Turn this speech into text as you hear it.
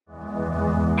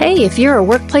Hey, if you're a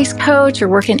workplace coach or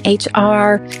work in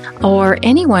HR or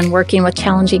anyone working with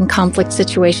challenging conflict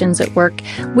situations at work,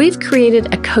 we've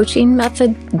created a coaching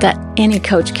method that any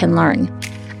coach can learn.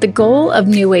 The goal of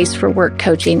New Ways for Work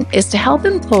coaching is to help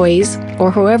employees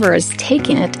or whoever is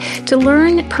taking it to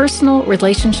learn personal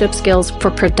relationship skills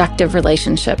for productive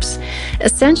relationships.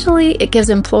 Essentially, it gives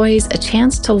employees a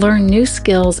chance to learn new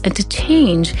skills and to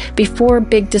change before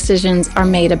big decisions are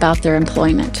made about their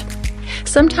employment.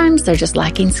 Sometimes they're just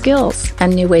lacking skills,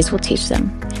 and New Ways will teach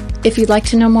them. If you'd like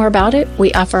to know more about it,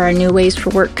 we offer our New Ways for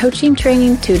Work coaching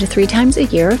training 2 to 3 times a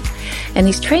year. And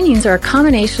these trainings are a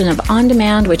combination of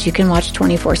on-demand, which you can watch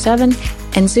 24/7,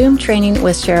 and Zoom training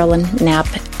with Sherilyn Knapp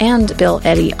and Bill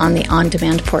Eddy on the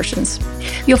on-demand portions.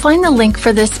 You'll find the link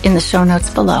for this in the show notes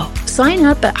below. Sign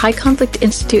up at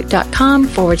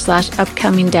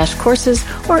highconflictinstitute.com/upcoming-courses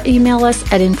or email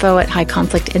us at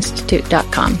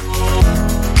info@highconflictinstitute.com.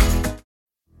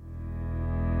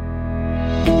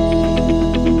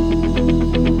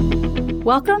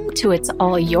 Welcome to It's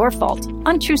All Your Fault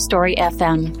on True Story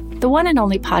FM, the one and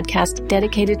only podcast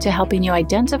dedicated to helping you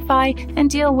identify and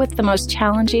deal with the most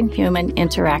challenging human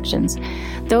interactions,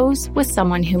 those with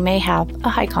someone who may have a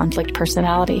high conflict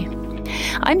personality.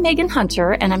 I'm Megan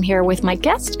Hunter, and I'm here with my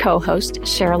guest co-host,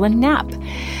 Sherilyn Knapp.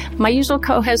 My usual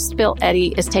co-host, Bill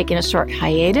Eddy, is taking a short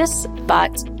hiatus,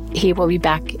 but he will be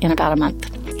back in about a month.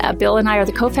 Bill and I are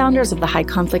the co-founders of the High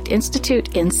Conflict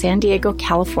Institute in San Diego,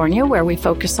 California, where we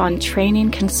focus on training,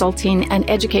 consulting, and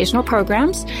educational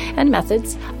programs and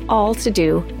methods, all to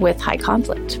do with high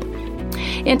conflict.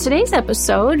 In today's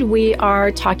episode, we are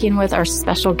talking with our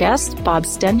special guest, Bob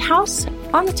Stenhouse,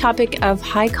 on the topic of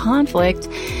high conflict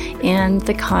in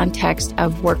the context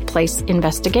of workplace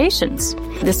investigations.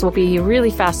 This will be really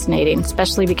fascinating,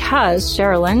 especially because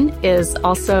Sherilyn is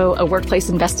also a workplace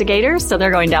investigator, so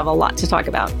they're going to have a lot to talk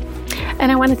about.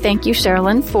 And I want to thank you,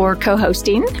 Sherilyn, for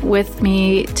co-hosting with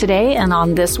me today and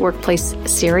on this workplace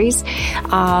series.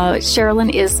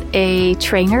 Sherilyn is a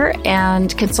trainer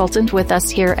and consultant with us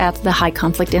here at the High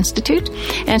Conflict Institute,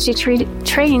 and she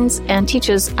trains and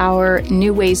teaches our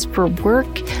New Ways for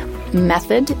Work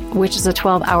method, which is a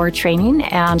 12-hour training,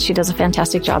 and she does a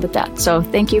fantastic job at that. So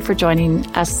thank you for joining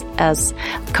us as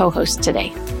co-host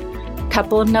today.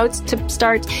 Couple of notes to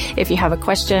start. If you have a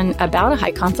question about a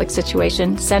high conflict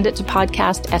situation, send it to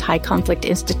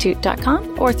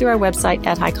podcast@highconflictinstitute.com or through our website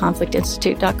at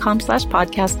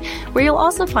highconflictinstitute.com/podcast, where you'll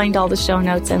also find all the show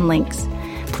notes and links.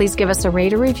 Please give us a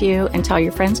rate or review and tell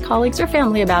your friends, colleagues, or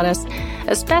family about us,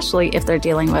 especially if they're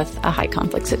dealing with a high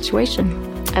conflict situation.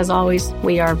 As always,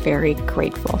 we are very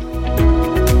grateful.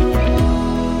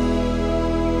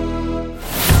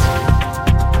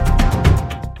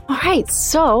 All right,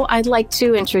 so I'd like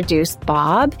to introduce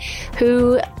Bob,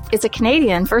 who is a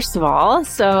Canadian, first of all.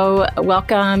 So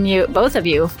welcome you, both of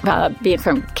you, being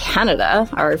from Canada,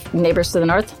 our neighbors to the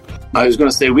north. I was going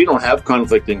to say, we don't have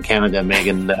conflict in Canada,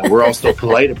 Megan. We're all so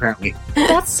polite, apparently.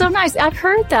 That's so nice. I've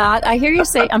heard that. I hear you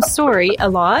say, I'm sorry, a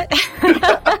lot.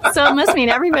 So it must mean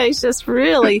everybody's just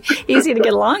really easy to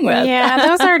get along with. Yeah,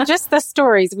 those are just the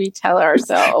stories we tell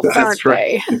ourselves, aren't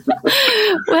they?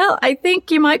 Well, I think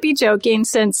you might be joking,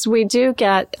 since we do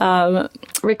get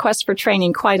requests for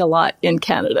training quite a lot in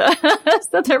Canada.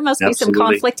 So there must be some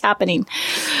conflict happening.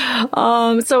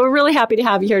 So we're really happy to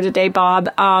have you here today, Bob.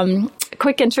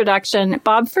 Quick introduction.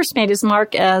 Bob first made his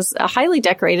mark as a highly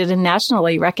decorated and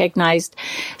nationally recognized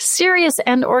serious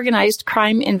and organized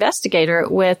crime investigator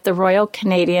with the Royal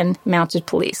Canadian Mounted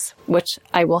Police, which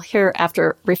I will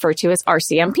hereafter refer to as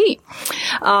RCMP,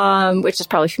 which is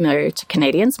probably familiar to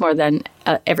Canadians more than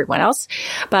everyone else.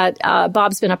 But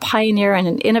Bob's been a pioneer and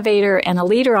an innovator and a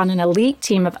leader on an elite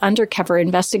team of undercover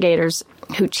investigators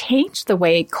who changed the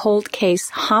way cold case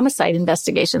homicide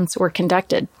investigations were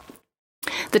conducted.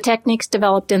 The techniques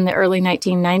developed in the early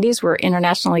 1990s were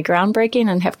internationally groundbreaking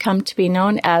and have come to be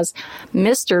known as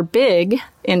Mr. Big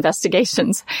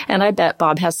investigations. And I bet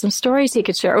Bob has some stories he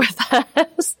could share with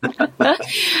us.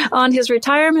 On his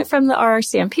retirement from the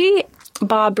RCMP,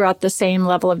 Bob brought the same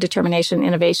level of determination,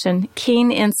 innovation,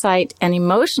 keen insight, and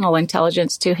emotional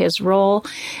intelligence to his role,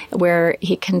 where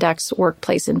he conducts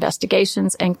workplace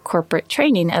investigations and corporate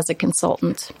training as a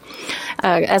consultant.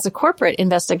 As a corporate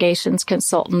investigations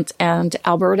consultant and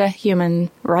Alberta human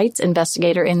rights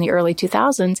investigator in the early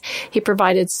 2000s, he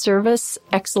provided service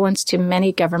excellence to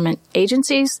many government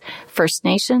agencies, First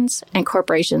Nations, and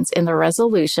corporations in the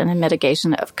resolution and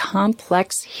mitigation of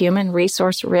complex human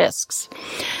resource risks.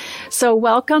 So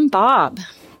welcome, Bob.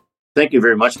 Thank you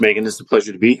very much, Megan. It's a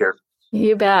pleasure to be here.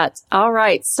 You bet. All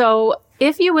right. So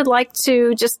if you would like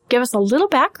to just give us a little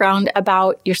background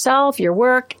about yourself, your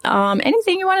work,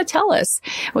 anything you want to tell us,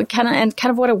 kind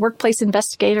of what a workplace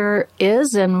investigator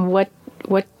is and what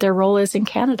their role is in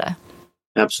Canada.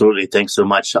 Absolutely. Thanks so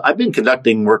much. I've been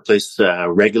conducting workplace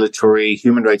regulatory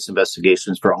human rights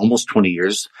investigations for almost 20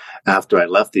 years after I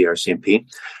left the RCMP.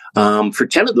 For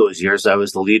 10 of those years, I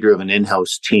was the leader of an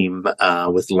in-house team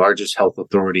with the largest health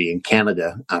authority in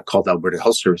Canada called Alberta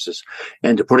Health Services.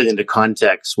 And to put it into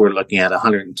context, we're looking at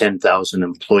 110,000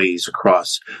 employees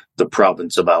across the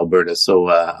province of Alberta. So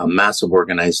a massive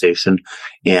organization.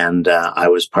 And I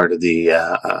was part of the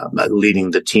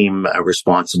leading the team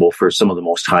responsible for some of the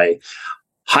most high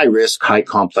risk, high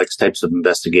complex types of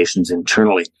investigations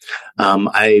internally.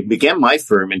 I began my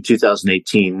firm in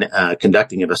 2018,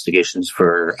 conducting investigations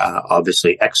for,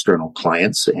 obviously external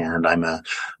clients. And I'm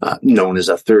known as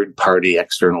a third party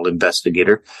external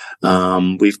investigator.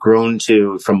 We've grown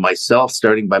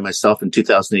starting by myself in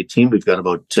 2018, we've got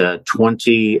about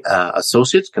 20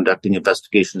 associates conducting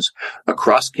investigations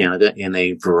across Canada in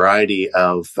a variety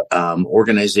of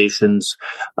organizations,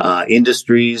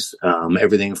 industries,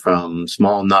 everything from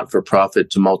small not-for-profit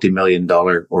to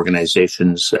multi-million-dollar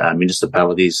organizations,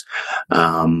 municipalities,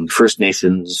 First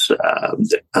Nations,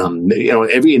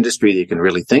 every industry that you can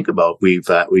really think about, we've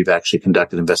actually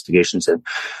conducted investigations in.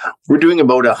 We're doing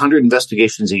about 100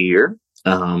 investigations a year.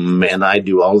 And I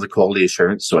do all the quality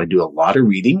assurance. So I do a lot of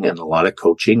reading and a lot of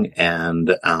coaching and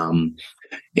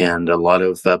a lot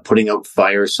of putting out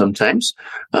fires sometimes,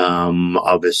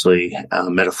 obviously,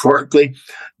 metaphorically.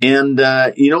 And,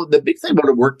 the big thing about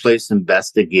a workplace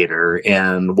investigator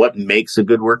and what makes a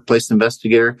good workplace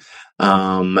investigator,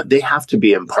 they have to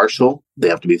be impartial. They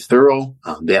have to be thorough.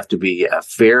 They have to be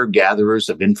fair gatherers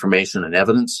of information and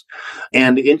evidence.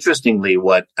 And interestingly,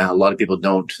 what a lot of people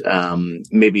don't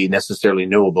maybe necessarily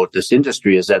know about this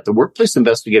industry is that the workplace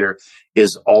investigator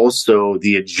is also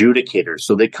the adjudicator.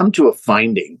 So they come to a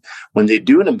finding. When they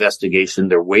do an investigation,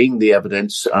 they're weighing the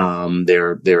evidence.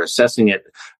 They're assessing it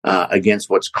against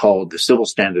what's called the civil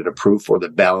standard of proof or the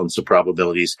balance of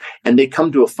probabilities. And they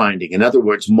come to a finding. In other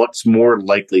words, what's more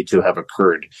likely to have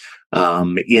occurred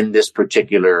in this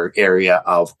particular area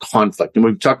of conflict. And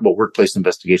when we talk about workplace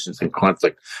investigations and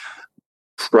conflict,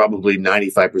 probably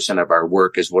 95% of our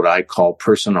work is what I call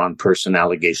person-on-person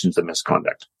allegations of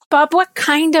misconduct. Bob, what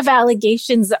kind of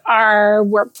allegations are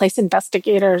workplace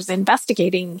investigators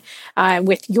investigating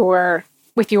with your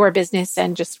business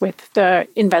and just with the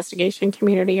investigation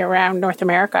community around North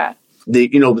America?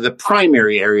 The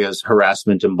primary area is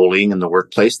harassment and bullying in the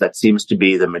workplace. That seems to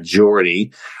be the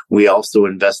majority. We also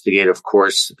investigate, of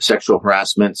course, sexual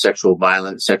harassment, sexual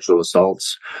violence, sexual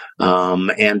assaults,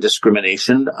 and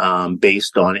discrimination,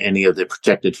 based on any of the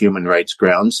protected human rights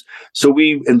grounds. So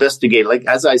we investigate, like,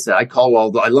 as I said, I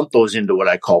lump those into what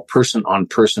I call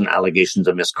person-on-person allegations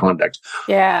of misconduct.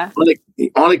 Yeah.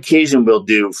 On occasion, we'll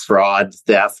do fraud,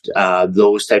 theft,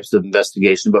 those types of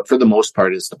investigation, but for the most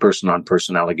part, it's the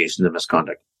person-on-person allegations of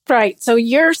misconduct. Right. So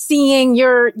you're seeing,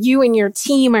 you and your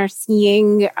team are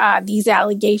seeing these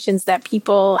allegations that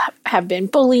people have been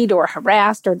bullied or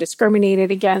harassed or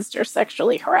discriminated against or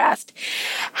sexually harassed.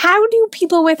 How do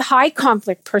people with high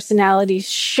conflict personalities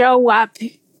show up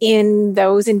in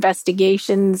those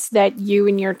investigations that you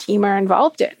and your team are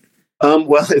involved in?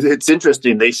 Well, it's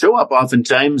interesting. They show up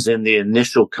oftentimes in the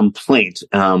initial complaint,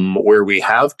 where we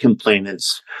have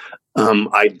complainants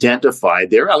identify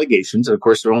their allegations. And of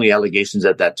course, they're only allegations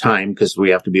at that time because we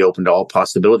have to be open to all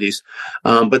possibilities.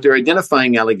 But they're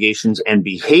identifying allegations and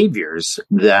behaviors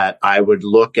that I would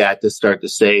look at to start to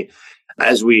say,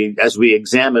 as we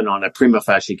examine on a prima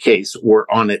facie case or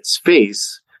on its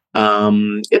face,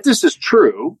 if this is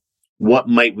true, what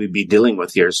might we be dealing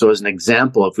with here? So as an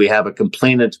example, if we have a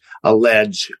complainant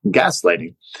allege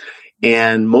gaslighting,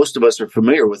 and most of us are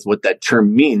familiar with what that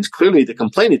term means. Clearly, the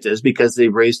complainant is because they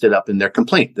raised it up in their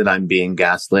complaint that I'm being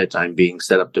gaslit, I'm being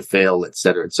set up to fail, et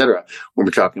cetera, when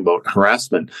we're talking about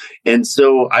harassment. And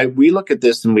so we look at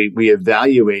this and we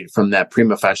evaluate from that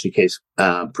prima facie case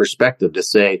perspective to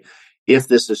say, if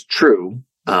this is true,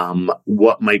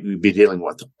 what might we be dealing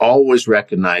with? Always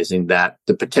recognizing that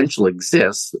the potential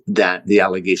exists that the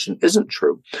allegation isn't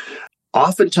true.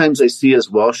 Oftentimes I see as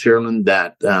well, Sherilyn,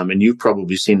 that, and you've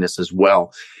probably seen this as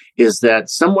well, is that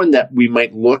someone that we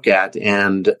might look at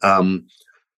and,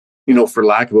 for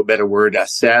lack of a better word,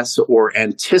 assess or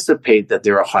anticipate that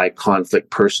they're a high conflict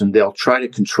person, they'll try to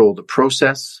control the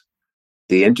process,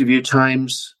 the interview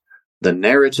times, the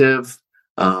narrative.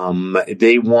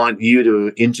 They want you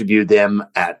to interview them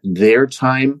at their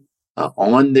time,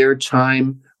 on their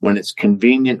time, when it's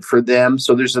convenient for them.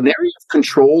 So there's an area of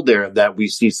control there that we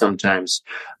see sometimes.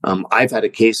 I've had a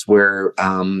case where,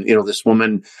 this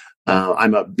woman,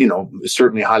 I'm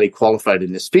certainly highly qualified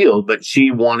in this field, but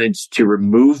she wanted to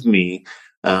remove me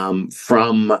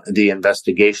from the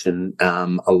investigation,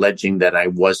 alleging that I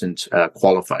wasn't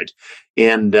qualified.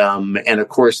 And of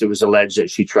course, it was alleged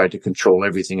that she tried to control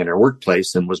everything in her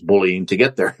workplace and was bullying to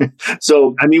get there.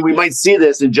 So, I mean, we might see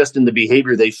this in the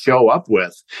behavior they show up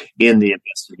with in the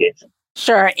investigation.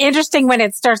 Sure. Interesting when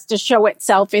it starts to show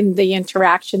itself in the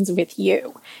interactions with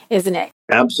you, isn't it?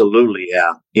 Absolutely.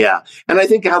 Yeah. Yeah. And I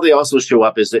think how they also show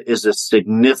up is a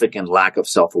significant lack of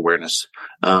self-awareness.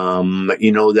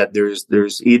 That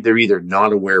they're either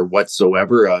not aware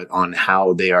whatsoever on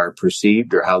how they are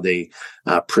perceived or how they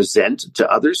present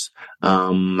to others,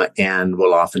 and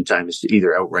will oftentimes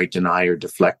either outright deny or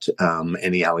deflect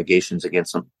any allegations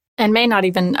against them. And may not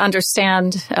even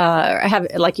understand, have,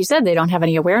 like you said, they don't have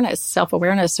any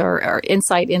self-awareness or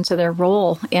insight into their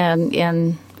role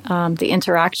in the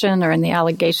interaction or in the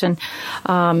allegation.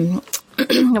 When,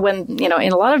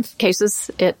 in a lot of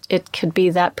cases, it could be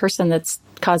that person that's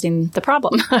causing the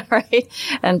problem, right?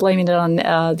 And blaming it on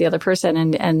the other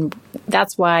person. And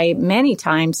that's why many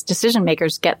times decision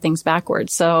makers get things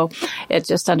backwards. So it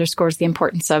just underscores the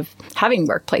importance of having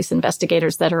workplace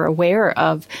investigators that are aware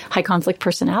of high conflict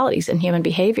personalities and human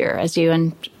behavior, as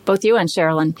both you and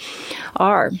Sherilyn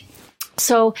are.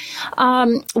 So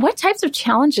what types of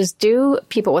challenges do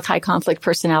people with high conflict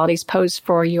personalities pose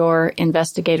for your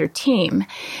investigator team?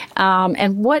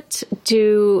 And what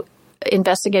do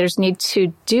investigators need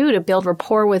to do to build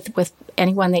rapport with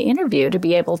anyone they interview to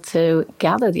be able to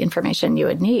gather the information you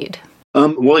would need?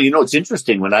 Well, it's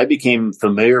interesting. When I became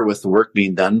familiar with the work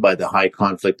being done by the High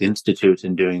Conflict Institute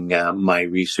and doing my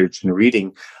research and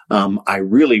reading, I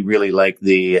really, really like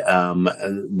the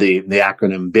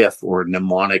acronym BIF, or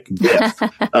mnemonic BIF.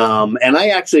 And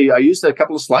I used a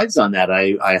couple of slides on that.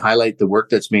 I highlight the work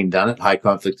that's being done at High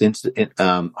Conflict Institute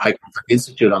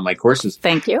on my courses.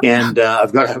 Thank you. And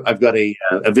I've got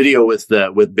a video with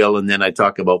Bill, and then I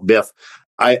talk about BIF.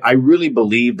 I really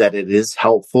believe that it is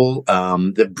helpful.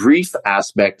 The brief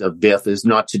aspect of BIF is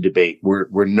not to debate.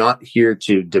 We're not here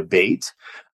to debate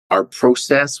our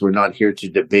process. We're not here to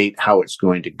debate how it's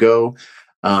going to go.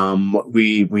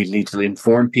 We need to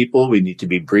inform people. We need to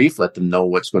be brief, let them know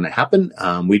what's going to happen.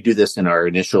 We do this in our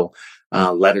initial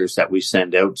letters that we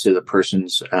send out to the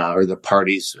persons or the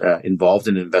parties involved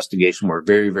in an investigation. We're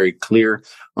very, very clear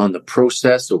on the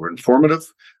process, so we're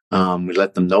informative. We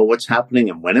let them know what's happening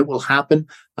and when it will happen.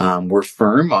 We're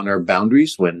firm on our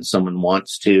boundaries when someone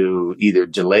wants to either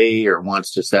delay or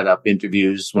wants to set up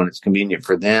interviews when it's convenient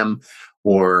for them,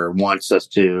 or wants us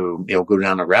to, go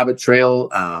down a rabbit trail.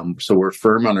 So we're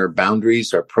firm on our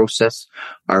boundaries, our process,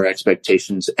 our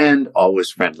expectations, and always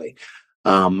friendly.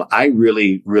 I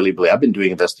really, really believe I've been doing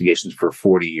investigations for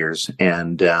 40 years,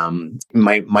 and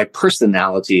my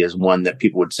personality is one that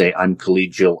people would say I'm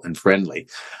collegial and friendly.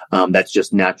 That's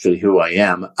just naturally who I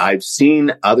am. I've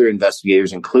seen other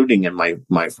investigators, including in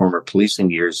my former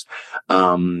policing years.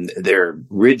 They're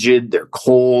rigid, they're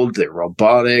cold, they're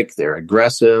robotic, they're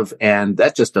aggressive, and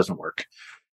that just doesn't work.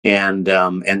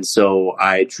 And so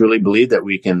I truly believe that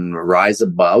we can rise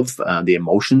above the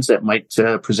emotions that might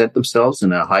present themselves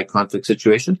in a high conflict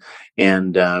situation,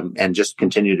 and just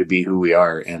continue to be who we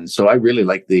are. And so I really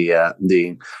like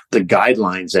the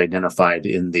guidelines identified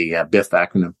in the BIF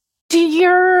acronym. Do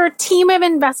your team of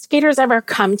investigators ever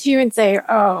come to you and say,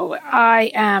 "Oh,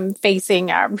 I am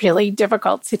facing a really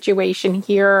difficult situation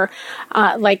here.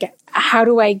 How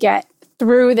do I get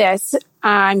through this?"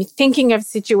 I'm thinking of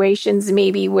situations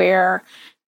maybe where,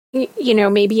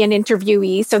 maybe an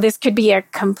interviewee, so this could be a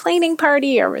complaining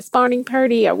party, a responding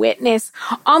party, a witness,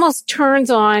 almost turns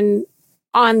on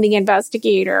the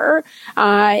investigator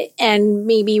and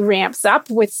maybe ramps up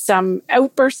with some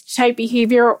outburst type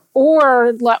behavior,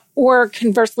 or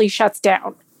conversely shuts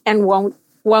down and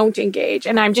won't engage.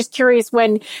 And I'm just curious,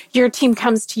 when your team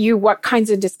comes to you, what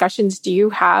kinds of discussions do you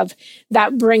have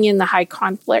that bring in the high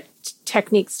conflict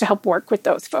techniques to help work with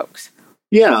those folks?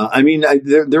 Yeah, I mean,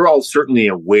 they're all certainly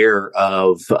aware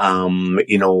of,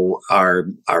 our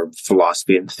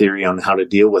philosophy and theory on how to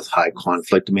deal with high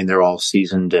conflict. I mean, they're all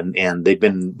seasoned and they've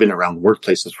been around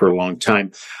workplaces for a long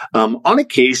time. On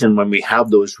occasion, when we have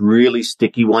those really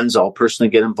sticky ones, I'll personally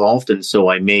get involved, and so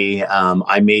I may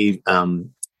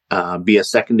be a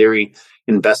secondary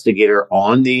investigator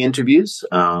on the interviews,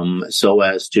 so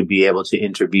as to be able to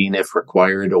intervene if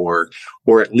required, or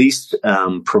at least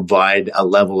provide a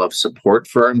level of support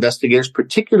for our investigators,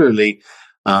 particularly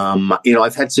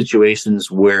I've had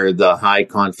situations where the high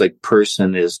conflict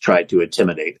person is tried to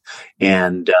intimidate,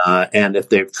 and if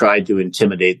they've tried to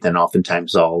intimidate, then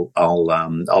oftentimes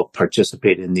I'll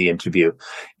participate in the interview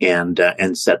and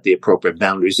set the appropriate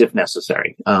boundaries if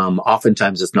necessary.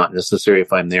 Oftentimes it's not necessary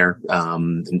if I'm there,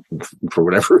 for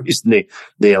whatever reason,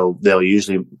 they'll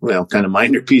usually, kind of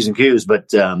mind their P's and Q's,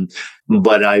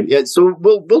 so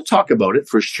we'll talk about it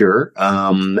for sure.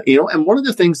 And one of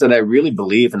the things that I really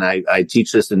believe, and I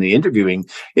teach this in the interviewing,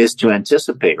 is to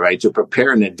anticipate, right? To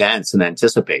prepare in advance and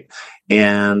anticipate.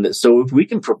 And so if we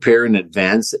can prepare in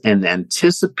advance and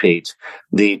anticipate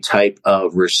the type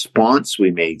of response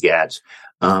we may get,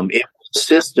 it will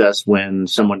assist us when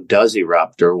someone does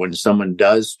erupt, or when someone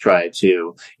does try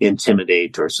to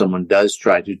intimidate, or someone does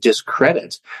try to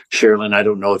discredit. Sherilyn, I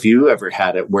don't know if you ever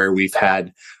had it where we've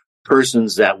had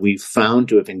persons that we've found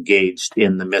to have engaged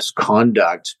in the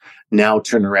misconduct now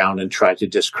turn around and try to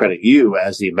discredit you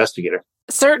as the investigator.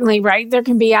 Certainly, right? There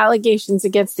can be allegations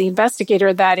against the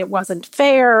investigator that it wasn't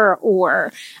fair,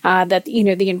 or that,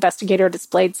 the investigator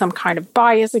displayed some kind of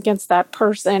bias against that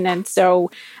person. And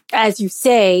so, as you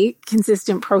say,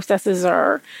 consistent processes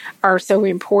are so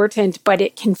important, but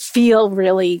it can feel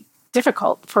really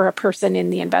difficult for a person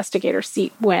in the investigator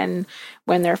seat when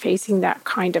they're facing that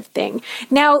kind of thing.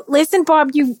 Now, listen,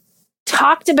 Bob, you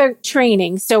talked about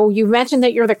training. So you mentioned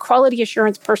that you're the quality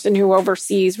assurance person who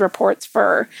oversees reports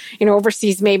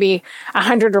oversees maybe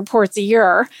 100 reports a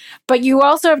year, but you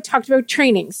also have talked about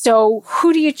training. So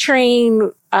who do you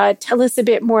train? Tell us a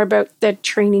bit more about the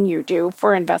training you do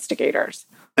for investigators.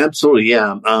 Absolutely,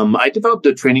 yeah. I developed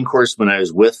a training course when I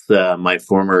was with my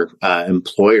former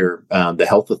employer, the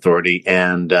Health Authority,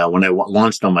 and when I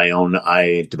launched on my own,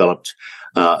 I developed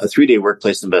a 3-day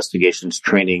workplace investigations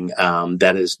training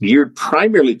that is geared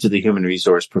primarily to the human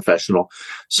resource professional.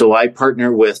 So I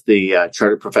partner with the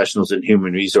chartered professionals in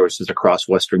human resources across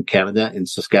Western Canada, in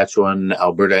Saskatchewan,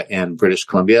 Alberta, and British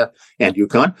Columbia, and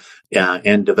Yukon,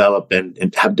 and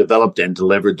have developed and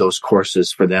delivered those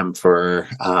courses for them for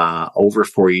over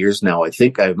 4 years now. I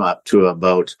think I'm up to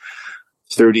about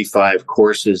 35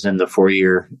 courses in the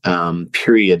 4-year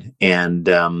period, and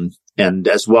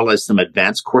as well as some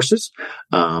advanced courses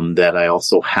that I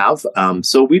also have.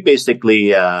 So we basically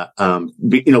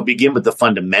begin with the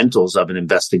fundamentals of an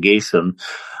investigation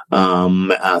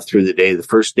through the day. The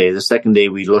first day, the second day,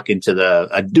 we look into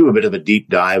do a bit of a deep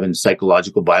dive in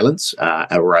psychological violence,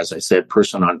 or as I said,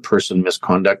 person-on-person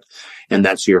misconduct. And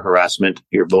that's your harassment,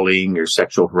 your bullying, your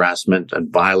sexual harassment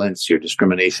and violence, your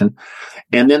discrimination.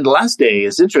 And then the last day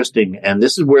is interesting. And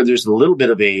this is where there's a little bit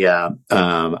of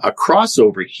a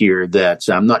crossover here that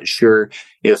I'm not sure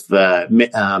if,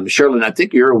 Sherilyn, I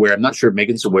think you're aware. I'm not sure if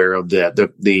Megan's aware of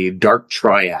the dark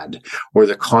triad, or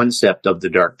the concept of the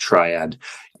dark triad.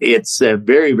 It's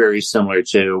very, very similar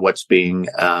to what's being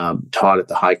taught at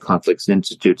the High Conflicts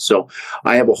Institute. So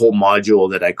I have a whole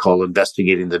module that I call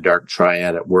Investigating the Dark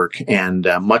Triad at Work, and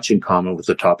much in common with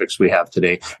the topics we have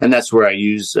today. And that's where I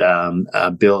use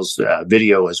Bill's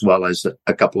video, as well as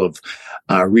a couple of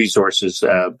resources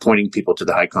pointing people to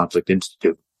the High Conflict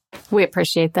Institute. We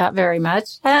appreciate that very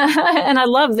much. And I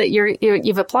love that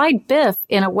you've applied BIF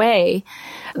in a way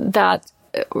that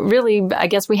really, I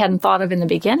guess we hadn't thought of in the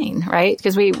beginning, right?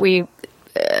 Because we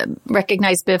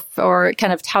recognize BIF, or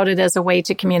kind of tout it as a way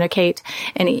to communicate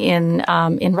in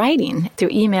writing through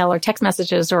email or text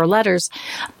messages or letters.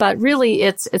 But really,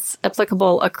 it's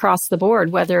applicable across the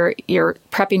board, whether you're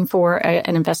prepping for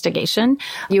an investigation,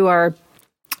 you are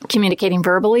communicating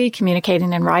verbally,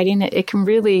 communicating in writing. It can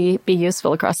really be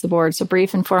useful across the board. So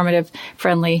brief, informative,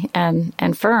 friendly,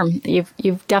 and firm.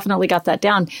 You've definitely got that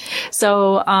down.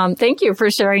 So thank you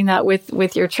for sharing that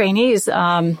with your trainees.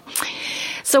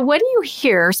 So what do you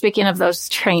hear, speaking of those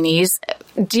trainees,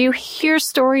 do you hear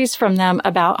stories from them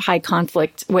about high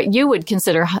conflict, what you would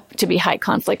consider to be high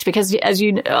conflict? Because as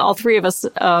all three of us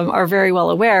are very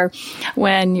well aware,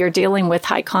 when you're dealing with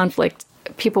high conflict,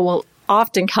 people will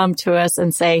often come to us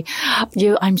and say,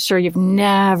 I'm sure you've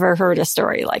never heard a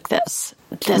story like this.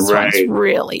 This right. one's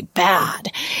really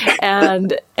bad.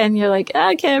 And you're like,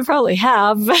 okay, I probably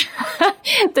have.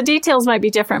 The details might be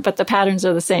different, but the patterns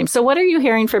are the same. So what are you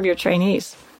hearing from your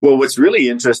trainees? Well, what's really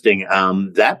interesting,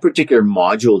 that particular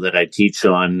module that I teach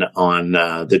on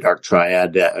the dark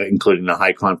triad, including the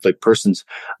high conflict persons,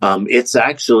 it's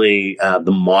actually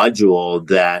the module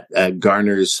that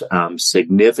garners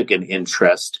significant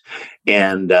interest.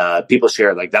 And people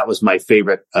share, like, that was my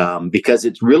favorite, because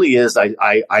it really is,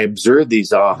 I observe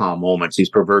these aha moments,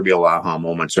 these proverbial aha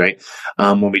moments, right?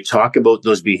 When we talk about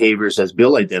those behaviors, as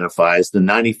Bill identifies, the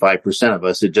 95% of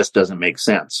us, it just doesn't make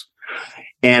sense.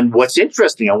 And what's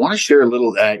interesting, I want to share a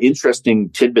little interesting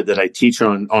tidbit that I teach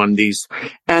on these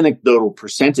anecdotal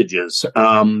percentages.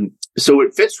 So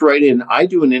it fits right in. I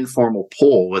do an informal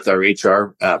poll with our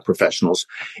HR professionals,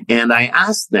 and I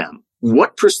ask them,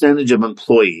 what percentage of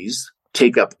employees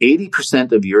take up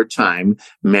 80% of your time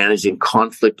managing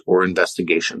conflict or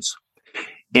investigations?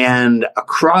 And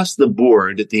across the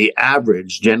board, the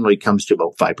average generally comes to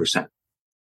about 5%.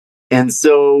 And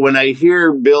so when I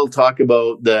hear Bill talk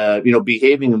about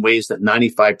behaving in ways that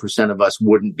 95% of us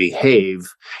wouldn't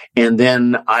behave, and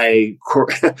then I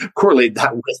correlate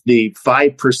that with the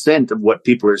 5% of what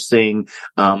people are saying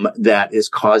that is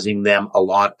causing them a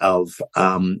lot of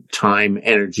time,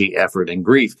 energy, effort, and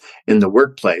grief in the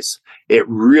workplace, it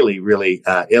really, really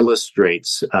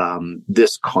illustrates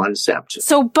this concept.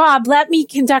 So, Bob, let me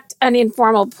conduct an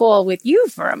informal poll with you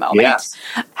for a moment. Yes.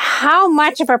 How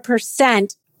much of a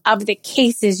percent of the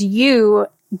cases you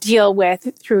deal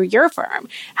with through your firm,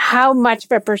 how much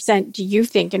of a percent do you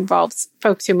think involves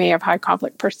folks who may have high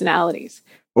conflict personalities?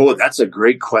 Oh, that's a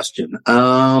great question.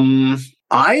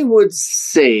 I would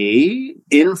say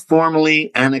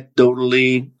informally,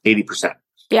 anecdotally, 80%.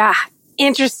 Yeah.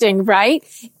 Interesting, right?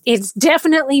 It's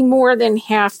definitely more than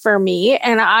half for me.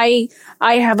 And I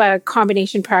have a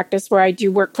combination practice where I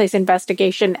do workplace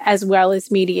investigation as well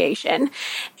as mediation.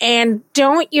 And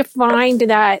don't you find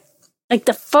that like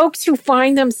the folks who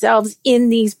find themselves in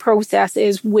these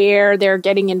processes where they're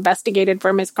getting investigated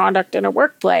for misconduct in a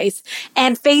workplace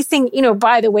and facing,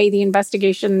 by the way, the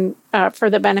investigation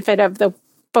for the benefit of the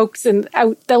folks and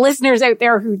the listeners out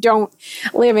there who don't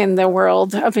live in the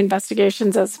world of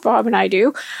investigations as Bob and I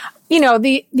do,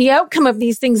 the outcome of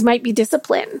these things might be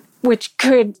discipline, which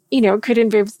could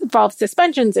involve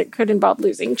suspensions. It could involve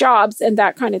losing jobs and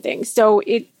that kind of thing. So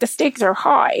the stakes are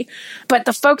high, but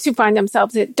the folks who find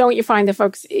themselves, don't you find the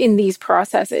folks in these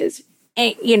processes,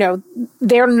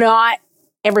 they're not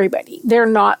everybody. They're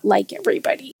not like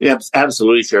everybody. Yeah,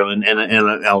 absolutely, Sherilyn.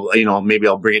 And I'll, maybe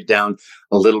I'll bring it down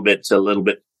a little bit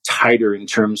tighter in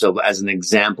terms of, as an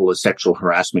example, a sexual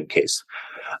harassment case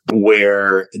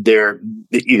where they're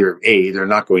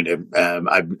not going to,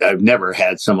 I've never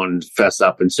had someone fess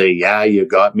up and say, yeah, you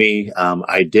got me.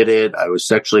 I did it. I was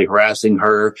sexually harassing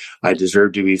her. I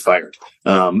deserve to be fired.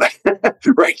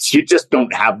 Right. You just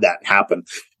don't have that happen.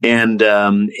 And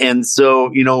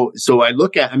so, so I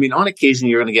look at, on occasion,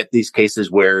 you're going to get these cases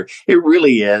where it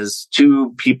really is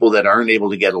two people that aren't able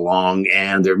to get along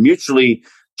and they're mutually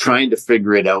trying to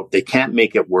figure it out. They can't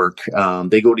make it work.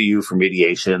 They go to you for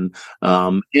mediation.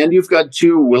 And you've got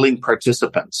two willing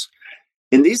participants.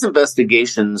 In these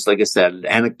investigations, like I said,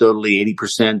 anecdotally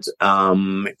 80%,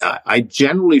 I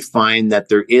generally find that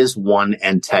there is one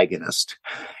antagonist.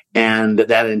 And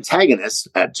that antagonist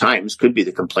at times could be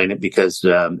the complainant because,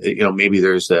 maybe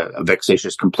there's a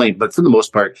vexatious complaint. But for the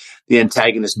most part, the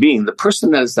antagonist being the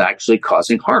person that is actually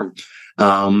causing harm.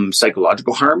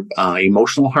 Psychological harm,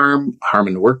 emotional harm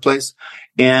in the workplace,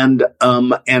 and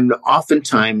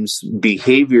oftentimes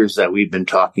behaviors that we've been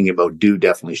talking about do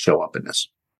definitely show up in this.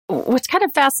 What's kind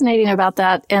of fascinating about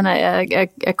that, and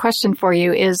a question for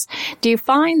you is, do you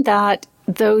find that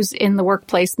those in the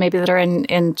workplace maybe that are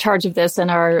in charge of this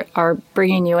and are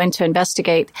bringing you in to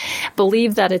investigate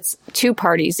believe that it's two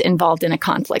parties involved in a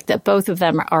conflict, that both of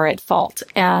them are at fault?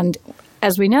 And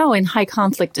as we know, in high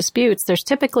conflict disputes, there's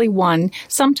typically one.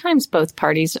 Sometimes both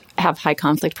parties have high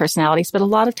conflict personalities, but a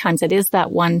lot of times it is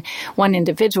that one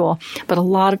individual. But a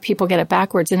lot of people get it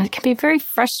backwards, and it can be very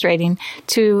frustrating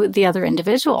to the other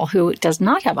individual who does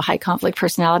not have a high conflict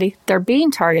personality. They're being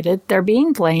targeted, they're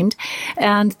being blamed,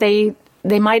 and they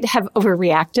might have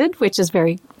overreacted, which is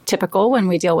very typical when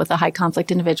we deal with a high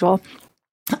conflict individual.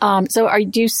 So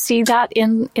do you see that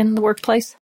in the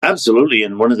workplace? Absolutely.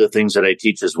 And one of the things that I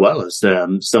teach as well is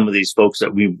some of these folks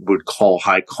that we would call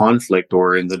high conflict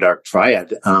or in the dark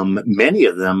triad, many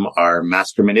of them are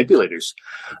master manipulators.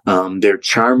 They're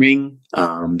charming,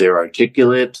 they're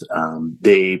articulate,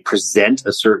 they present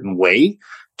a certain way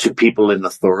to people in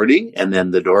authority, and then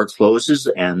the door closes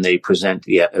and they present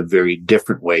yet a very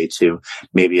different way to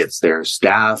maybe it's their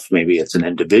staff, maybe it's an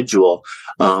individual.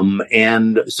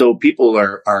 And so people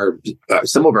are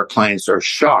some of our clients are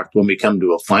shocked when we come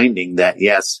to a finding that,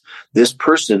 yes, this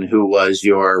person who was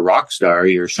your rock star,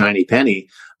 your shiny penny,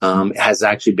 has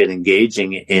actually been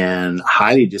engaging in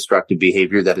highly destructive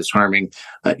behavior that is harming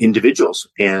individuals,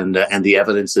 and the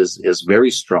evidence is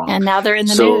very strong. And now they're in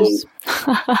the news.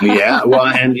 Yeah, well,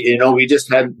 and we just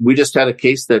had a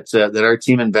case that our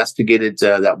team investigated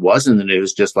that was in the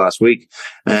news just last week,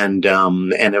 and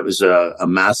it was a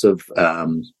massive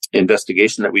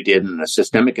investigation that we did, and a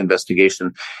systemic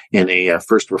investigation in a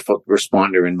first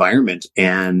responder environment.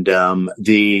 And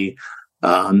the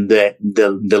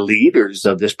leaders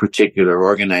of this particular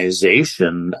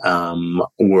organization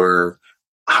were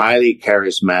highly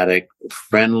charismatic,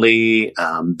 friendly,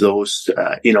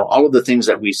 all of the things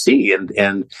that we see.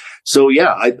 And so,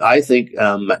 yeah, I think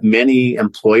many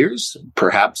employers,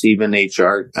 perhaps even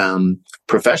HR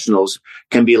professionals,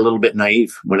 can be a little bit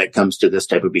naive when it comes to this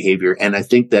type of behavior. And I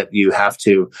think that you have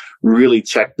to really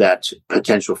check that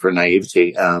potential for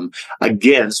naivety.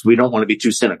 Again, we don't want to be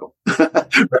too cynical.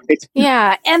 Right?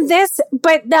 Yeah. And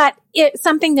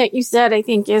something that you said, I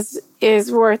think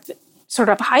is worth sort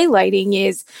of highlighting,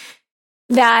 is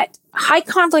that high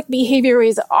conflict behavior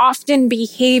is often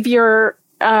behavior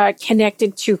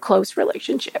connected to close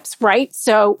relationships, right?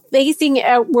 So facing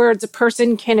outwards, a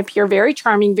person can appear very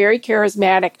charming, very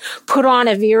charismatic, put on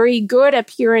a very good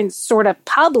appearance sort of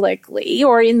publicly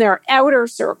or in their outer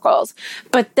circles.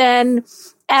 But then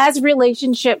as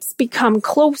relationships become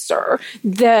closer,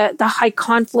 the high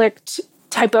conflict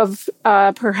type of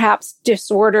perhaps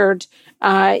disordered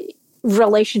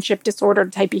relationship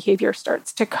disordered type behavior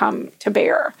starts to come to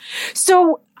bear.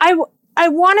 So I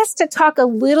want us to talk a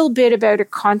little bit about a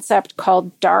concept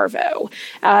called DARVO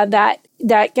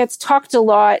that gets talked a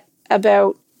lot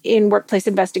about in workplace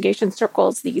investigation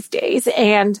circles these days.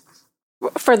 And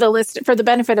for the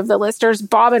benefit of the listeners,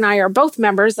 Bob and I are both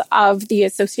members of the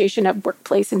Association of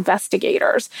Workplace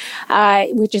Investigators,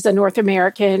 which is a North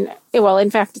American, well,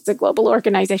 in fact, it's a global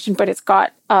organization, but it's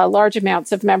got large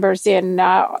amounts of members in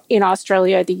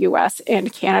Australia, the US,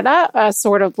 and Canada,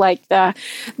 sort of like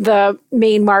the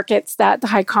main markets that the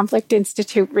High Conflict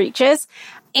Institute reaches.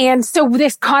 And so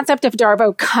this concept of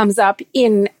DARVO comes up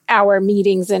in our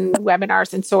meetings and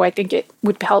webinars. And so I think it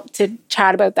would help to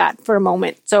chat about that for a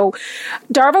moment. So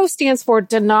DARVO stands for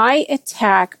Deny,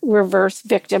 Attack, Reverse,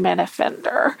 Victim, and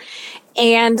Offender.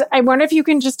 And I wonder if you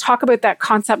can just talk about that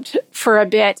concept for a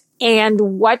bit, and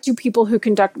what do people who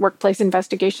conduct workplace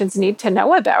investigations need to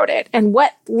know about it? And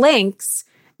what links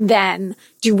then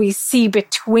do we see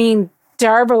between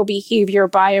DARVO behavior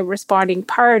by a responding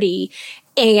party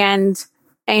and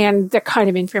the kind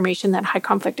of information that High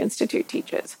Conflict Institute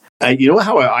teaches? You know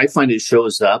how I find it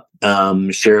shows up,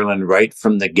 Sherilyn, right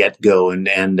from the get-go,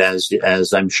 and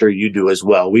as I'm sure you do as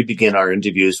well. We begin our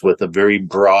interviews with a very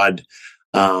broad,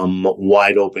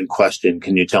 wide open question.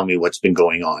 Can you tell me what's been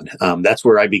going on? That's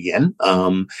where I begin.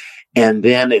 And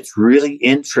then it's really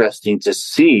interesting to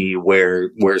see where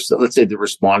so let's say the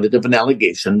respondent of an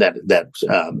allegation that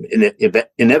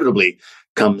inevitably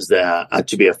comes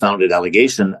to be a founded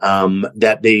allegation,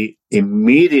 that they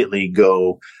immediately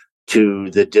go to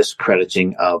the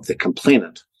discrediting of the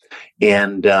complainant.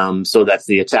 And so that's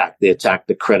the attack. They attack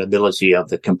the credibility of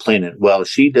the complainant. Well,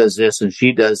 she does this and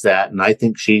she does that, and I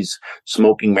think she's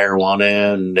smoking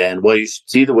marijuana, and well, you should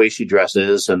see the way she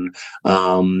dresses, and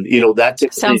that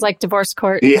sounds like divorce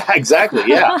court. Yeah, exactly.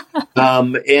 Yeah,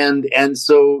 and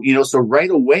so so right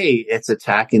away it's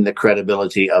attacking the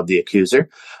credibility of the accuser.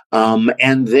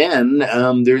 And then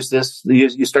there's this.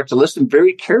 You start to listen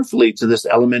very carefully to this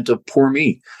element of poor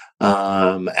me.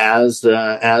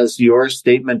 As your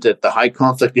statement at the High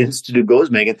Conflict Institute goes,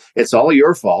 Megan, it's all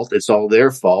your fault. It's all their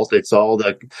fault. It's all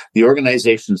the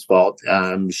organization's fault.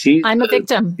 I'm a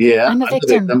victim. Yeah. I'm a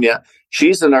victim. Yeah.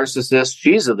 She's a narcissist.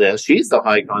 She's a this. She's the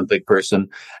high conflict person,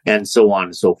 and so on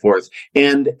and so forth.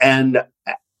 And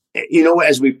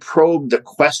as we probe the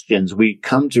questions, we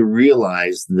come to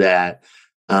realize that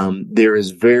there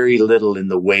is very little in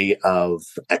the way of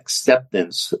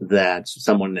acceptance that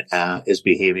someone is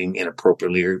behaving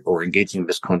inappropriately or engaging in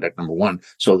misconduct, number one.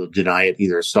 So they'll deny it,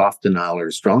 either soft denial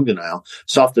or strong denial.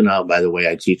 Soft denial, by the way,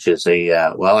 I teach is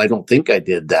I don't think I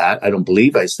did that. I don't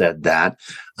believe I said that.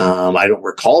 I don't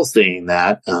recall saying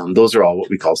that. Those are all what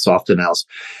we call soft denials.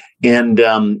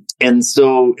 And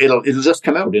so it'll just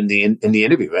come out in the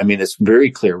interview. I mean, it's very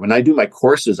clear. When I do my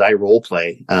courses, I role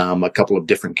play, a couple of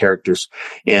different characters.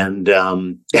 And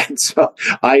so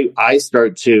I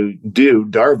start to do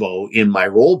DARVO in my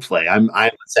role play. I'm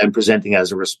presenting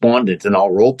as a respondent, and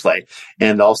I'll role play,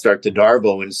 and I'll start to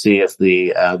DARVO and see if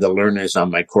the learners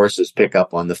on my courses pick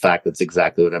up on the fact that's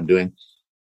exactly what I'm doing.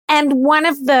 And one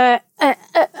of the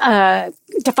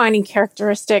defining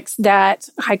characteristics that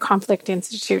High Conflict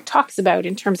Institute talks about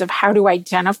in terms of how to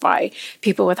identify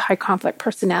people with high conflict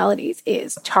personalities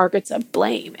is targets of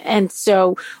blame. And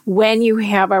so when you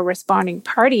have a responding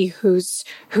party who's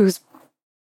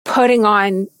putting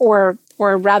on, or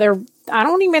rather, I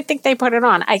don't even think they put it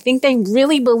on. I think they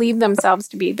really believe themselves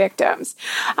to be victims,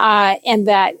 and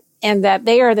that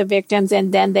they are the victims,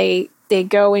 and then they they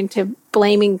go into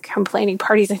blaming complaining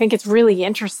parties. I think it's really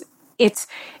interesting.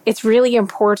 It's really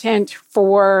important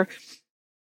for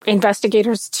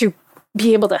investigators to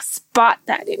be able to spot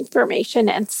that information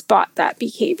and spot that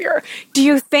behavior. Do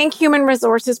you think human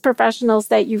resources professionals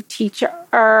that you teach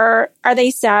are they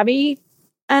savvy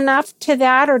enough to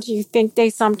that, or do you think they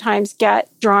sometimes get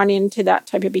drawn into that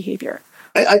type of behavior?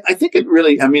 I think it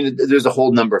really, there's a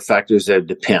whole number of factors that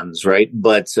depends, right?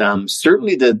 But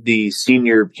certainly the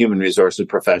senior human resources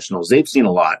professionals, they've seen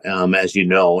a lot, as you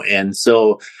know. And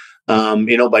so,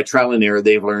 by trial and error,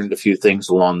 they've learned a few things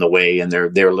along the way, and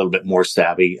they're a little bit more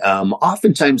savvy.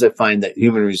 Oftentimes I find that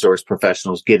human resource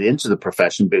professionals get into the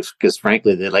profession because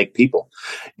frankly, they like people.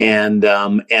 And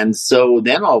so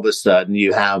then all of a sudden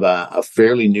you have a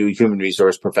fairly new human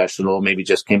resource professional, maybe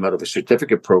just came out of a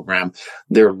certificate program.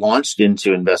 They're launched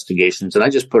into investigations. And I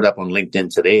just put up on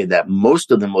LinkedIn today that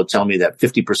most of them will tell me that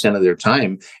 50% of their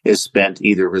time is spent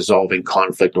either resolving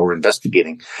conflict or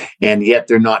investigating. And yet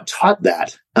they're not taught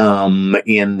that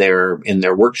in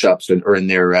their workshops or in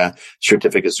their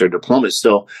certificates or diplomas.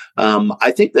 So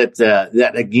I think that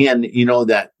again,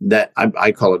 that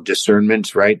I call it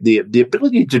discernment, right? The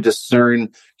ability to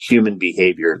discern human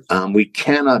behavior. We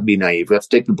cannot be naive. We have to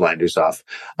take the blinders off.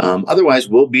 Otherwise,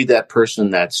 we'll be that person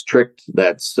that's tricked,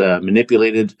 that's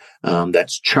manipulated,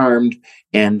 that's charmed.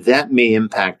 And that may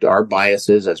impact our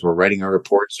biases as we're writing our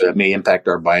reports. That may impact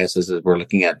our biases as we're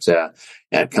looking at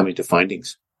coming to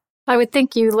findings. I would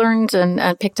think you learned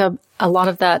and picked up a lot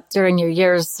of that during your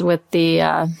years with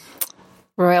the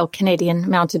Royal Canadian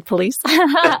Mounted Police.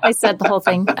 I said the whole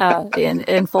thing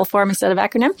in full form instead of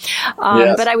acronym.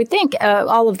 Yes. But I would think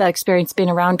all of that experience being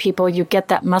around people, you get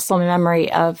that muscle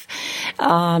memory of,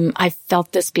 I've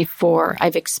felt this before.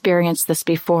 I've experienced this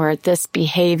before. This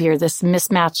behavior, this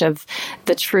mismatch of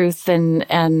the truth and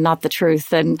not the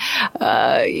truth. And,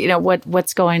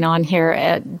 what's going on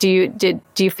here. Do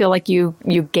you feel like you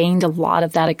gained a lot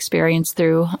of that experience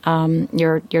through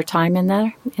your time in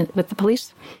there with the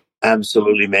police?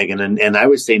 Absolutely, Megan. And I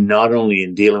would say not only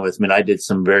in dealing with, I did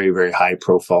some very, very high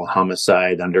profile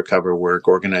homicide, undercover work,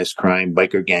 organized crime,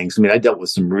 biker gangs. I dealt with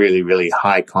some really, really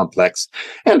high complex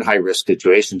and high risk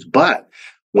situations. But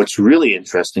what's really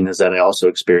interesting is that I also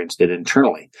experienced it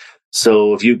internally.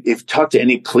 So if you talk to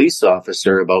any police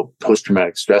officer about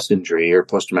post-traumatic stress injury or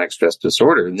post-traumatic stress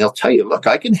disorder, and they'll tell you, look,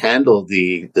 I can handle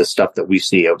the stuff that we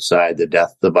see outside, the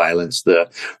death, the violence, the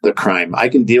crime. I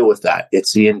can deal with that.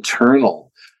 It's the internal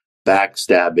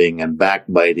backstabbing and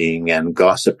backbiting and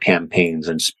gossip campaigns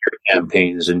and spirit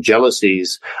campaigns and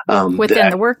jealousies within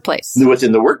the workplace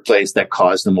that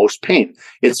cause the most pain.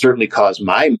 It certainly caused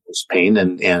my most pain,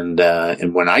 and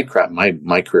when I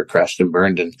my career crashed and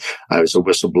burned, and I was a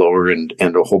whistleblower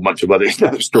and a whole bunch of other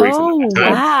stories. Oh,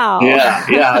 wow!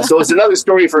 Yeah. So it's another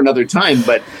story for another time,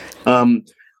 but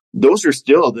those are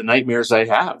still the nightmares I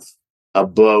have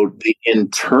about the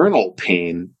internal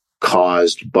pain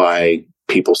caused by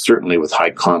people certainly with high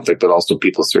conflict, but also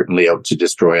people certainly out to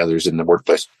destroy others in the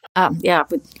workplace. Yeah,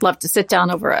 we'd love to sit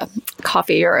down over a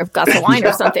coffee or a glass of wine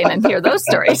or something and hear those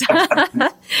stories.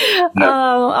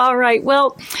 All right.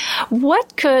 Well,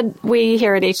 what could we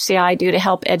here at HCI do to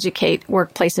help educate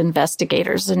workplace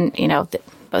investigators and,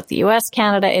 both the U.S.,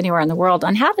 Canada, anywhere in the world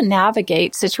on how to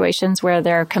navigate situations where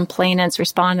there are complainants,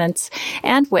 respondents,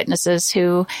 and witnesses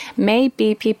who may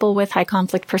be people with high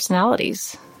conflict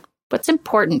personalities? What's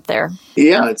important there?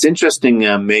 Yeah, it's interesting,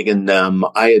 Megan.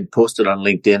 I had posted on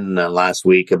LinkedIn last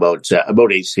week about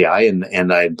HCI,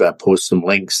 and I'd post some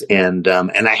links, and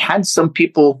I had some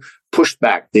people push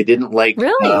back. They didn't like,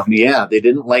 really? They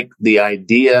didn't like the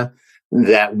idea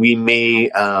that we may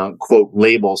quote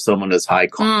label someone as high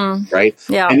conflict, right?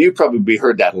 Yeah, and you probably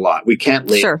heard that a lot. We can't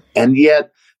label, sure. And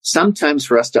yet, sometimes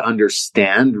for us to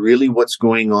understand really what's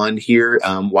going on here,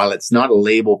 while it's not a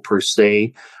label per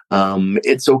se,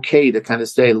 it's okay to kind of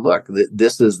say, look,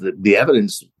 this is the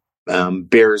evidence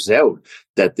bears out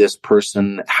that this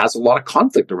person has a lot of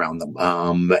conflict around them.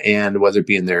 And whether it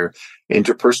be in their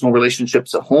interpersonal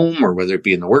relationships at home, or whether it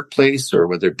be in the workplace, or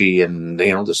whether it be in,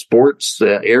 the sports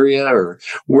area, or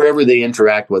wherever they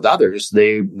interact with others,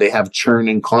 they have churn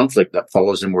and conflict that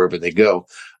follows them wherever they go.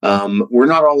 We're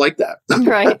not all like that.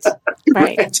 Right.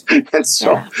 Right. And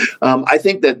so, I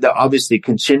think that obviously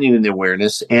continuing the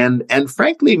awareness and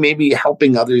frankly, maybe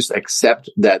helping others accept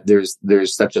that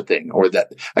there's such a thing, or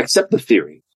that accept the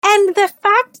theory. And the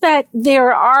fact that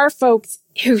there are folks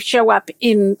who show up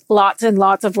in lots and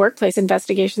lots of workplace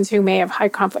investigations who may have high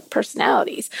conflict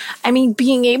personalities.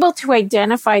 Being able to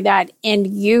identify that and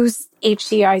use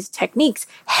HCI's techniques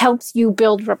helps you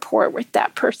build rapport with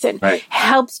that person, right.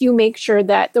 Helps you make sure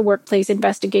that the workplace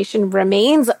investigation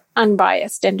remains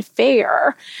unbiased and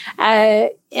fair,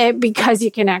 because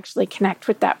you can actually connect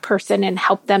with that person and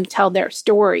help them tell their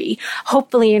story,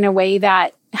 hopefully in a way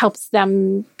that helps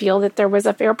them feel that there was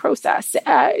a fair process,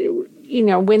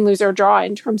 win, lose, or draw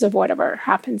in terms of whatever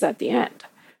happens at the end.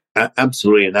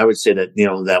 Absolutely. And I would say that,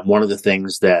 that one of the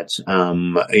things that,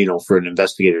 for an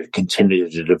investigator to continue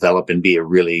to develop and be a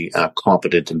really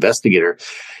competent investigator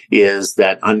is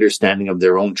that understanding of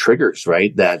their own triggers,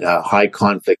 right? That a high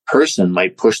conflict person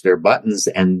might push their buttons,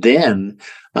 and then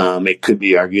it could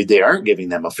be argued they aren't giving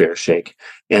them a fair shake.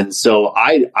 And so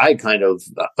I kind of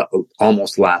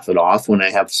almost laugh it off when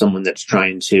I have someone that's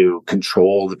trying to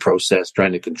control the process,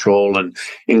 trying to control and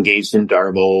engage in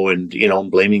Darbo and,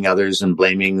 blaming others and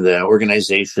blaming the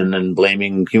organization and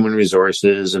blaming human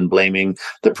resources and blaming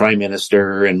the prime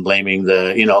minister and blaming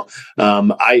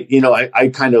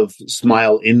I kind of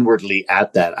smile inwardly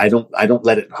at that. I don't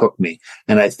let it hook me.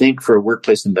 And I think for a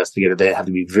workplace investigator, they have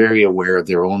to be very aware of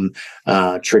their own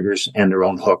triggers and their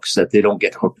own hooks, that they don't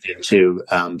get hooked into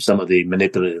some of the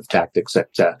manipulative tactics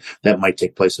that might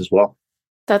take place as well.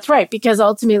 That's right, because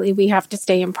ultimately we have to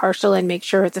stay impartial and make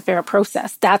sure it's a fair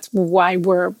process. That's why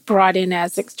we're brought in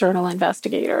as external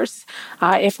investigators.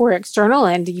 If we're external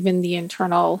and even the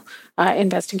internal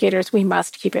investigators, we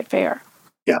must keep it fair.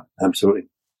 Yeah, absolutely.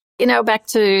 Back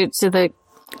to the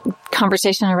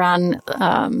conversation around,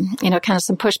 kind of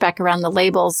some pushback around the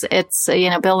labels. It's,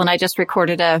 Bill and I just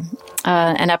recorded an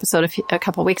episode a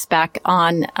couple of weeks back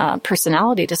on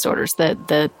personality disorders,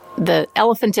 the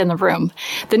elephant in the room,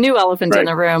 the new elephant in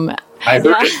the room. I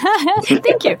heard it.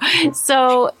 Thank you.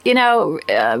 So,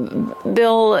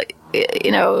 Bill,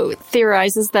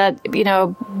 theorizes that,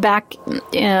 back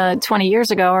 20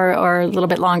 years ago or a little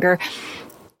bit longer,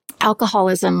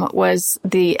 alcoholism was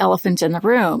the elephant in the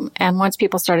room. And once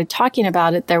people started talking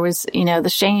about it, there was, the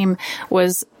shame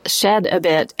was shed a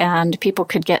bit and people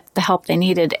could get the help they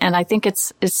needed. And I think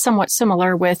it's somewhat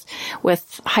similar with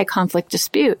high conflict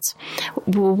disputes.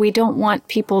 We don't want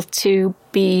people to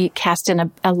be cast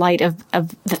in a light of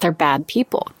that they're bad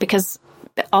people, because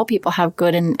all people have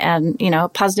good and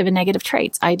positive and negative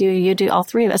traits. I do, you do, all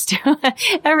three of us do.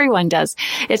 Everyone does.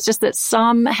 It's just that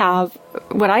some have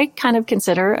what I kind of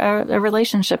consider a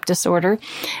relationship disorder.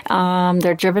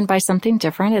 They're driven by something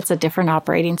different. It's a different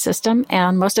operating system.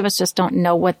 And most of us just don't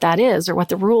know what that is or what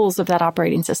the rules of that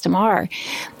operating system are.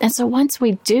 And so once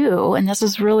we do, and this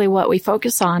is really what we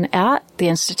focus on at the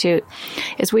Institute,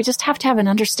 is we just have to have an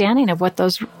understanding of what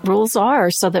those rules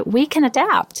are so that we can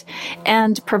adapt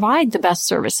and provide the best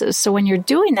services. So when you're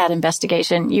doing that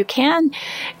investigation, you can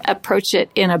approach it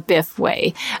in a BIF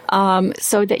way,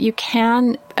 so that you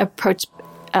can approach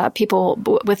people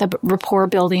with a rapport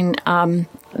building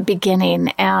beginning,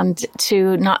 and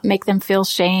to not make them feel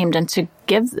shamed, and to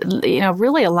give,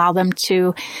 really allow them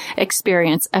to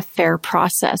experience a fair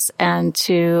process and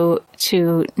to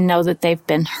know that they've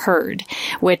been heard,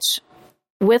 which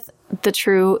with the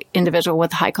true individual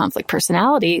with high conflict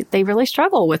personality, they really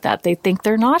struggle with that. They think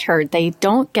they're not heard. They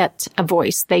don't get a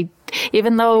voice.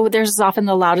 Even though there's often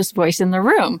the loudest voice in the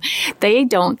room, they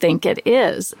don't think it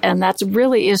is. And that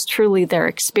really is truly their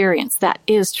experience. That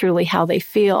is truly how they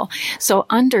feel. So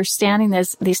understanding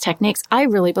these techniques, I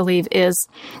really believe is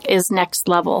next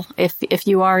level. If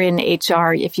you are in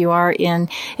HR, if you are in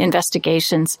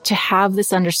investigations, to have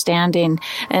this understanding.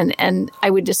 And I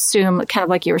would assume, kind of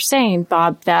like you were saying,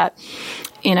 Bob, that,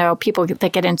 people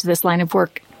that get into this line of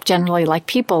work generally like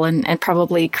people and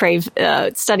probably crave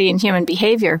studying human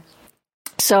behavior.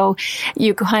 So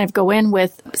you kind of go in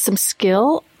with some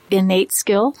skill, innate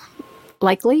skill,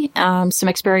 likely, some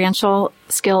experiential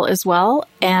skill as well.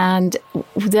 And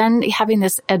then having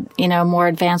this, more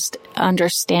advanced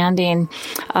understanding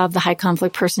of the high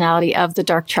conflict personality, of the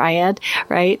dark triad,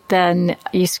 right? Then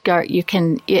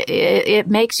it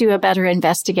makes you a better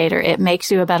investigator. It makes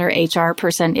you a better HR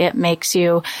person. It makes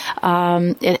you,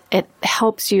 it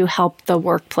helps you help the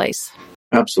workplace.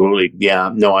 Absolutely. Yeah.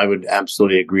 No, I would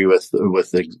absolutely agree with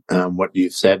what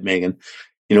you've said, Megan.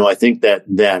 I think that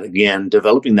again,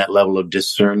 developing that level of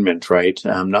discernment, right?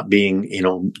 Not being,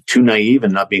 too naive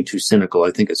and not being too cynical.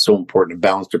 I think it's so important. A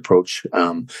balanced approach,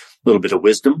 a little bit of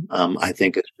wisdom, I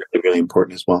think is really, really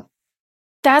important as well.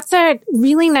 That's a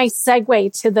really nice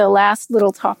segue to the last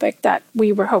little topic that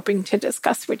we were hoping to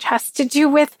discuss, which has to do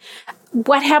with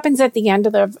what happens at the end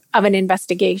of an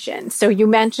investigation. So you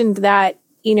mentioned that,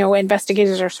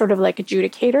 investigators are sort of like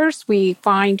adjudicators. We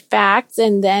find facts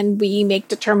and then we make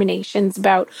determinations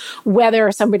about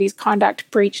whether somebody's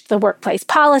conduct breached the workplace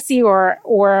policy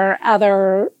or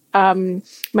other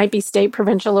might be state,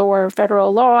 provincial, or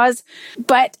federal laws.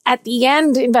 But at the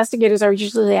end, investigators are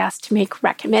usually asked to make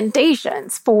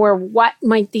recommendations for what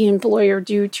might the employer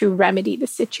do to remedy the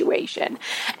situation.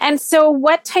 And so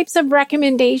what types of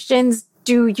recommendations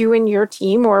do you and your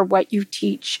team, or what you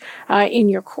teach in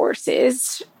your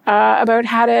courses, about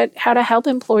how to help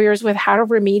employers with how to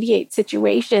remediate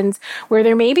situations where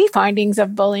there may be findings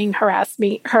of bullying,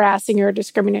 harassing, or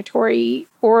discriminatory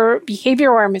or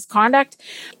behavior or misconduct?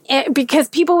 Because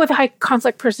people with high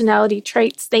conflict personality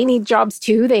traits, they need jobs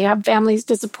too. They have families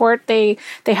to support. They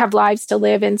have lives to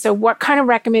live. And so what kind of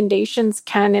recommendations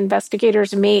can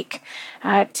investigators make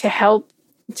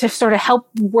to sort of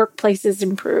help workplaces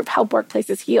improve, help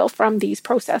workplaces heal from these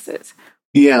processes?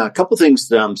 Yeah, a couple things.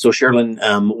 So,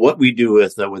 Sherilyn, what we do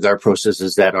with our process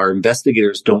is that our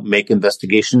investigators don't make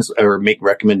investigations or make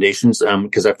recommendations,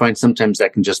 because I find sometimes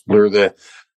that can just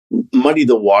muddy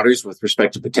the waters with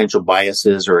respect to potential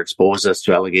biases or expose us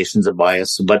to allegations of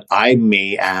bias. But I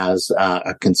may, as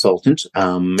a consultant,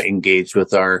 engage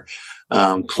with our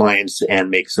clients and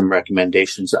make some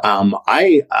recommendations.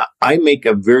 I make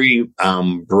a very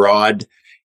broad,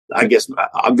 I guess,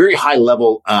 a very high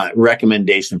level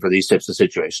recommendation for these types of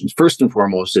situations. First and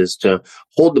foremost is to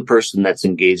hold the person that's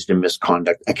engaged in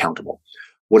misconduct accountable,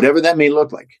 whatever that may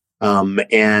look like.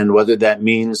 And whether that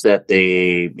means that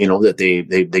they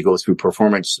go through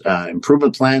performance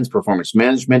improvement plans, performance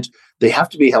management, they have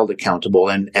to be held accountable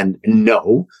and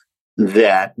know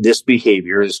that this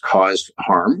behavior has caused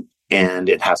harm and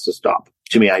it has to stop.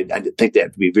 To me, I think they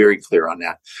have to be very clear on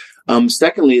that.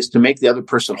 Secondly is to make the other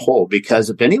person whole, because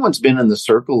if anyone's been in the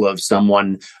circle of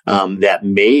someone that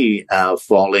may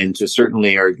fall into,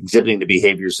 certainly are exhibiting the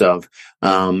behaviors of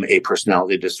a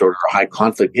personality disorder or high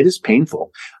conflict, it is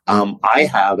painful. I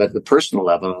have at the personal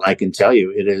level, and I can tell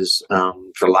you it is,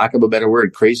 for lack of a better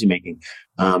word, crazy making.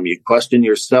 You question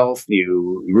yourself,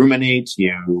 you ruminate,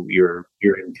 you're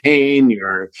in pain,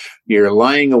 you're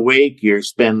lying awake, you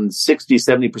spend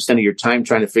 60-70% of your time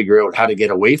trying to figure out how to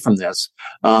get away from this.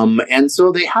 And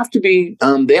so they have to be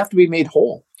made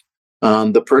whole.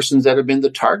 The persons that have been the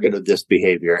target of this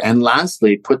behavior. And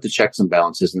lastly, put the checks and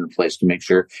balances in place to make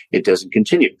sure it doesn't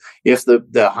continue. If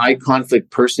the high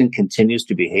conflict person continues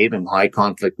to behave in high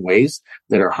conflict ways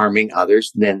that are harming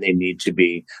others, then they need to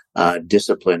be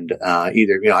disciplined.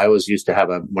 Either, I always used to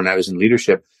have when I was in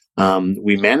leadership,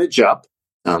 we manage up.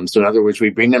 So in other words,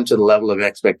 we bring them to the level of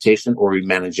expectation, or we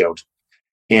manage out.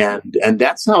 And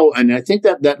that's how, and I think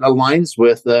that aligns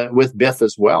with BIF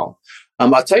as well.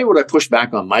 I'll tell you what I push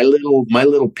back on. My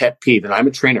little pet peeve, and I'm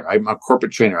a trainer. I'm a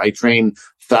corporate trainer. I train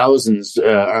thousands,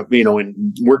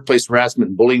 in workplace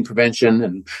harassment, bullying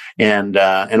prevention, and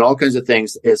all kinds of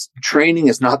things. Training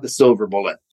is not the silver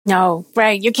bullet. No,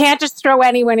 right. You can't just throw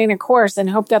anyone in a course and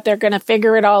hope that they're going to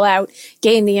figure it all out,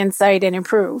 gain the insight, and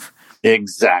improve.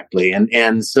 Exactly.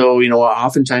 And so,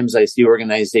 oftentimes I see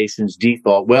organizations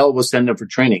default, well, we'll send them for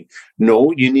training.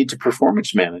 No, you need to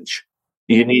performance manage.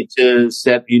 You need to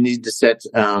set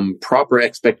proper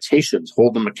expectations,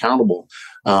 hold them accountable.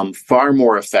 Far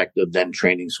more effective than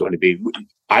training is going to be.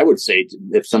 I would say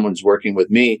if someone's working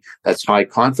with me that's high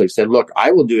conflict, said, look,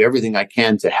 I will do everything I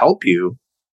can to help you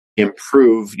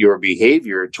improve your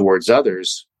behavior towards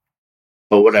others.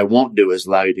 But what I won't do is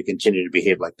allow you to continue to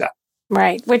behave like that.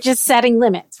 Right, which is setting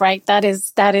limits, right? That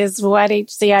is what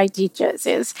HCI teaches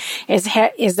is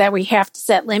that we have to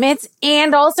set limits,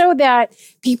 and also that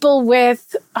people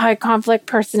with high conflict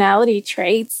personality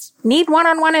traits need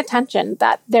one-on-one attention,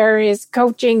 that there is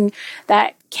coaching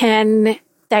that can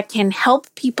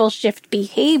help people shift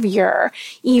behavior,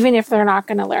 even if they're not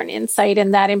going to learn insight,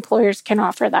 and that employers can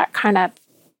offer that kind of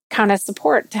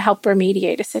support to help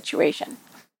remediate a situation.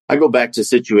 I go back to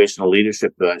situational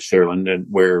leadership, Sherilyn, and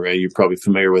where you're probably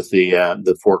familiar with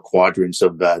the four quadrants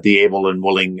of the able and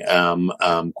willing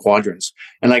quadrants.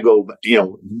 And I go,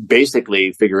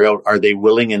 basically figure out, are they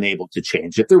willing and able to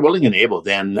change? If they're willing and able,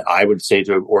 then I would say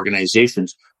to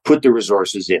organizations, put the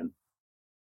resources in.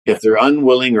 If they're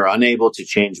unwilling or unable to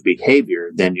change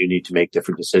behavior, then you need to make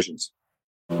different decisions.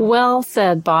 Well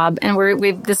said, Bob. And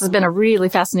this has been a really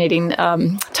fascinating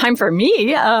time for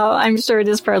me. I'm sure it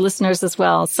is for our listeners as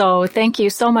well. So thank you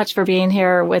so much for being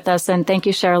here with us. And thank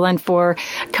you, Sherilyn, for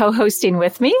co-hosting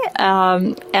with me.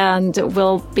 And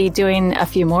we'll be doing a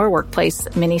few more workplace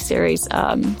mini-series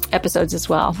episodes as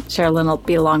well. Sherilyn will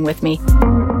be along with me.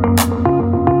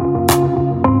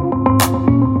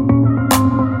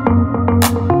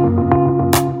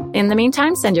 In the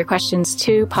meantime, send your questions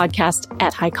to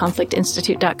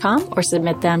podcast@highconflictinstitute.com or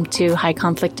submit them to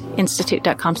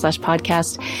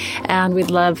highconflictinstitute.com/podcast. And we'd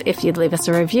love if you'd leave us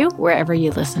a review wherever you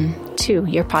listen to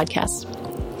your podcast.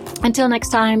 Until next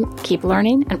time, keep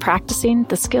learning and practicing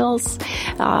the skills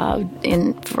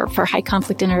for high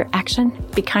conflict interaction.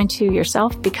 Be kind to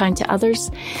yourself, be kind to others,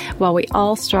 while we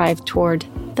all strive toward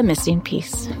the missing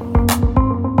piece.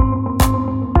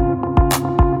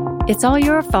 It's All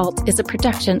Your Fault is a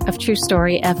production of True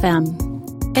Story FM.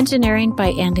 Engineering by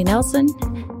Andy Nelson.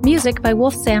 Music by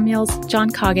Wolf Samuels, John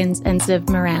Coggins, and Ziv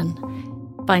Moran.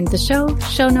 Find the show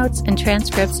notes, and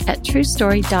transcripts at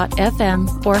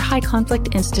truestory.fm or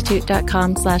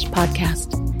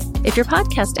highconflictinstitute.com/podcast. If your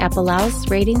podcast app allows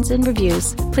ratings and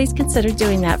reviews, please consider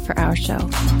doing that for our show.